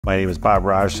My name is Bob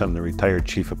Rosch. I'm the retired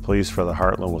Chief of Police for the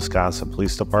Heartland, Wisconsin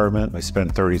Police Department. I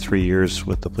spent 33 years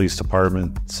with the police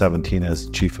department, 17 as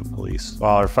Chief of Police.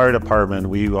 While our fire department,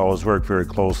 we always worked very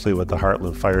closely with the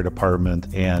Heartland Fire Department,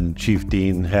 and Chief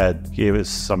Dean gave us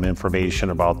some information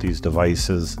about these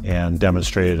devices and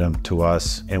demonstrated them to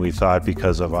us. And we thought,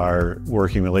 because of our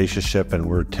working relationship, and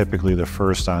we're typically the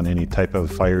first on any type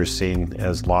of fire scene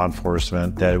as law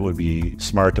enforcement, that it would be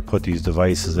smart to put these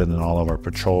devices in all of our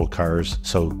patrol cars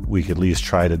so we could at least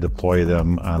try to deploy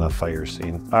them on a fire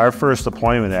scene. Our first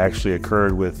deployment actually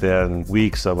occurred within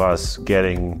weeks of us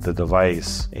getting the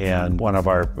device, and one of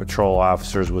our patrol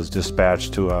officers was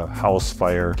dispatched to a house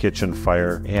fire, kitchen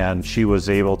fire, and she was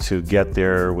able to get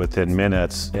there within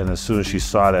minutes. And as soon as she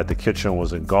saw that the kitchen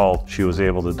was engulfed, she was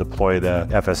able to deploy the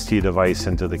FST device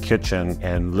into the kitchen,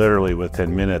 and literally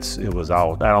within minutes it was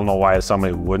out. I don't know why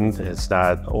somebody wouldn't. It's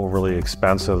not overly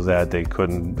expensive that they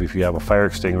couldn't. If you have a fire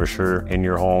extinguisher in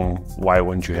your home, why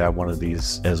wouldn't you have one of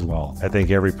these as well? I think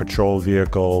every patrol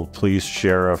vehicle, police,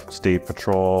 sheriff, state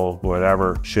patrol,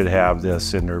 whatever, should have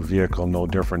this in their vehicle, no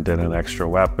different than an extra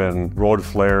weapon. Road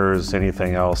flares,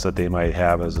 anything else that they might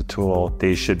have as a tool,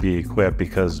 they should be equipped,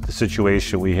 because the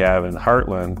situation we have in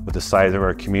Heartland with the size of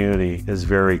our community is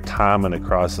very common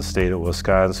across the state of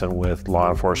Wisconsin, with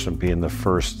law enforcement being the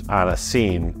first on a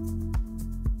scene.